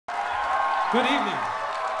Good evening.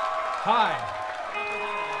 Hi.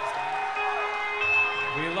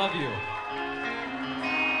 We love you.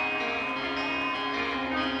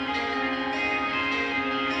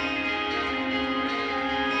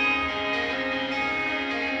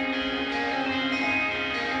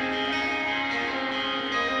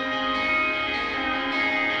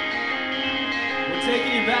 We're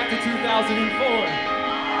taking you back to 2004.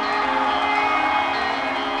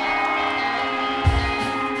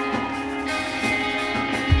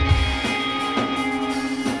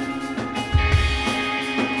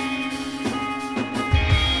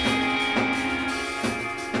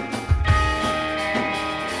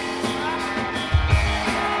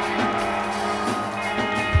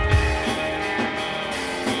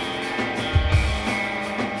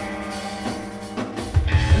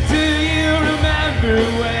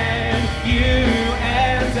 When you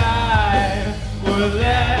and I were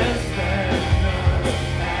less than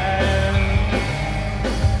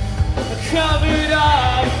us, covered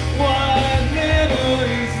up what little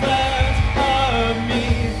is left of me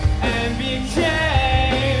and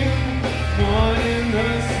became one in the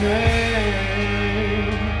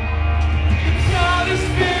same. All this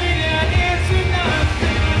spinning and into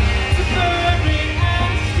nothing, to burning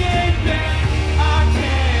and escaping. I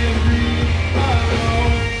can't breathe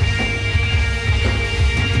alone.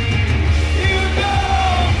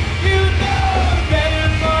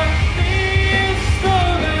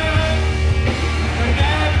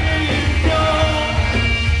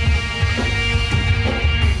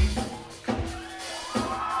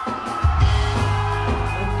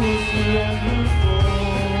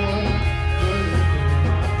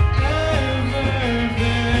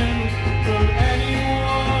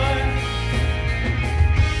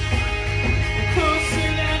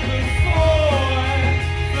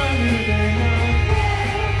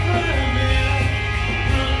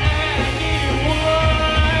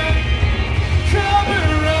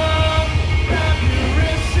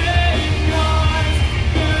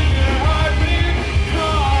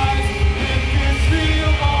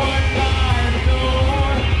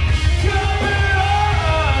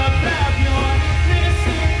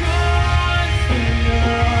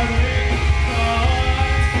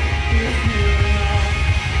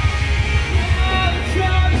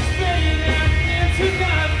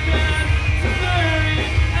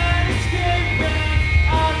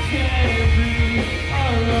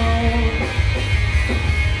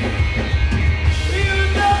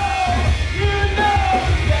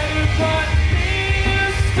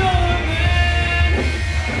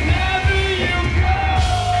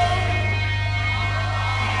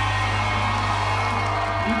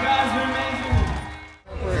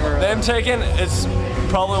 Name Taken, it's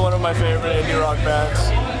probably one of my favorite indie rock bands.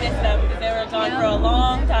 We miss them because they were gone for a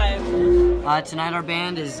long time. Tonight our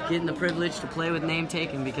band is getting the privilege to play with Name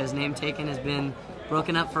Taken because Name Taken has been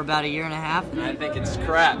broken up for about 1.5 years. I think it's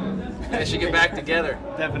crap. They should get back together.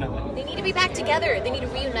 Definitely. They need to be back together. They need to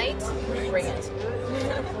reunite. Bring it.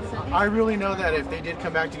 I really know that if they did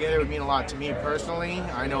come back together, it would mean a lot to me personally.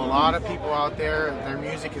 I know a lot of people out there, their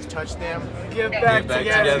music has touched them. Get back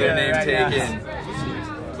together, Name Taken.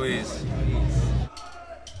 Please.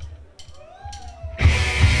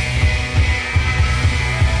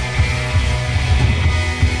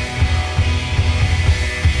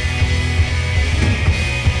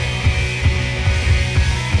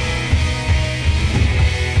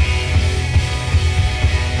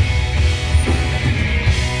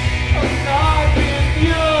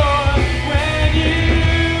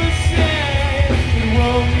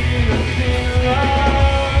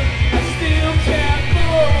 I still can't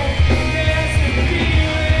move.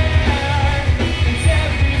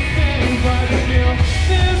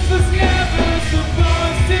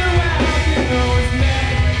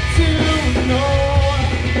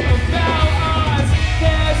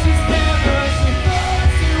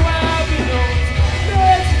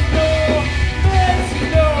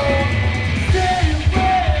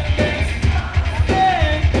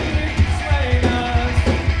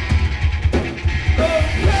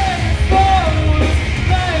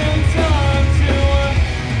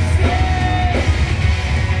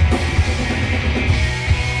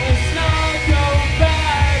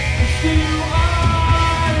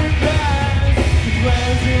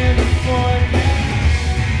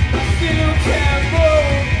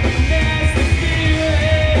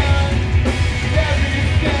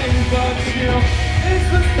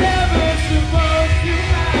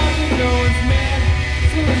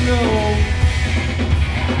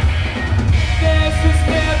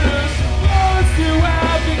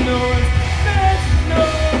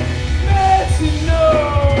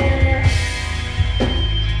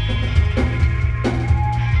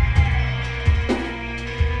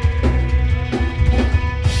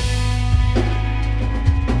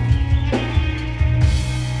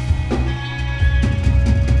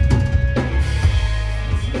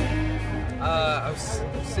 was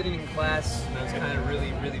sitting in class and I was kind of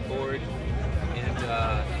really bored, and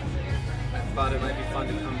I thought it might be fun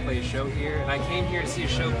to come play a show here. And I came here to see a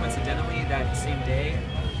show coincidentally that same day,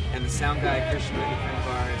 and the sound guy, Christian, a friend of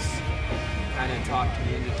ours, kind of talked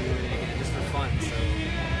me into doing it, and just for fun. So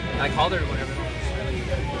and I called her whenever.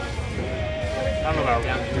 I don't know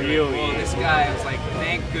about really. Well, this guy, I was like,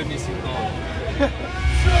 thank goodness you called.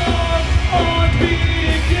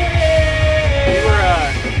 We were,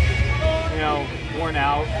 you know, worn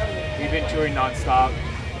out. We've been touring nonstop,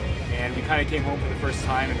 and we kind of came home for the first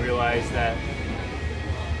time and realized that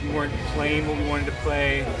we weren't playing what we wanted to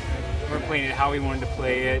play. We weren't playing it how we wanted to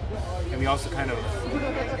play it, and we also kind of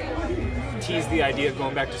teased the idea of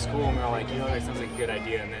going back to school, and we were like, you know, that sounds like a good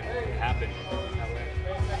idea, and then it happened.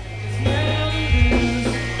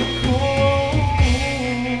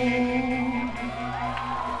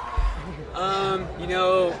 You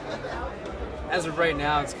know, as of right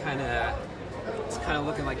now, it's kind of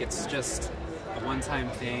looking like it's just a one-time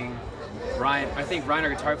thing. I think Ryan,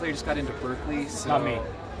 our guitar player, just got into Berkeley. So Not me.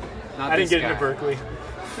 Not I didn't get guy. into Berkeley.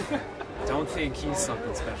 Don't think he's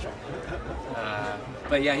something special.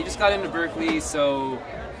 But yeah, he just got into Berkeley, so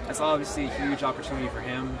that's obviously a huge opportunity for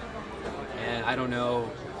him. And I don't know.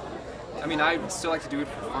 I mean, I would still like to do it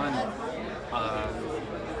for fun,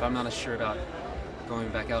 but I'm not as sure about going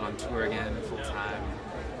back out on tour again full time,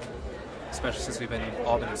 especially since we've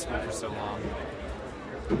all been in school for so long.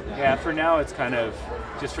 Yeah, for now it's kind of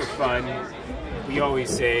just for fun. We always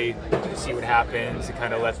say see what happens and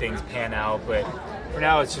kind of let things pan out, but for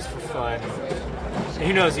now it's just for fun. And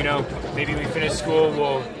who knows, you know, maybe we finish school,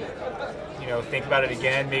 we'll, you know, think about it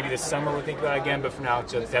again. Maybe this summer we'll think about it again, but for now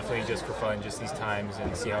it's just, definitely just for fun, just these times,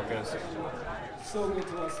 and see how it goes. So good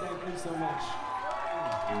to us. Thank you so much.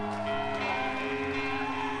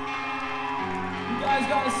 You guys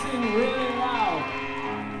gotta sing really loud.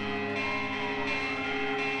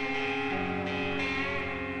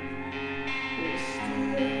 We're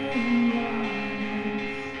still running,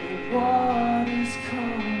 the water's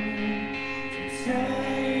coming to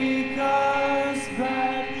take us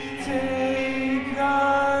back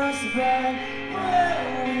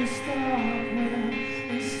where we stop when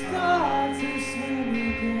we start to swim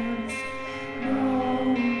against. No,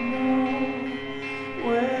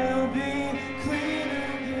 we'll be clean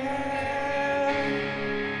again.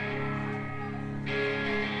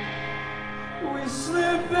 We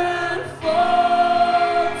slip back.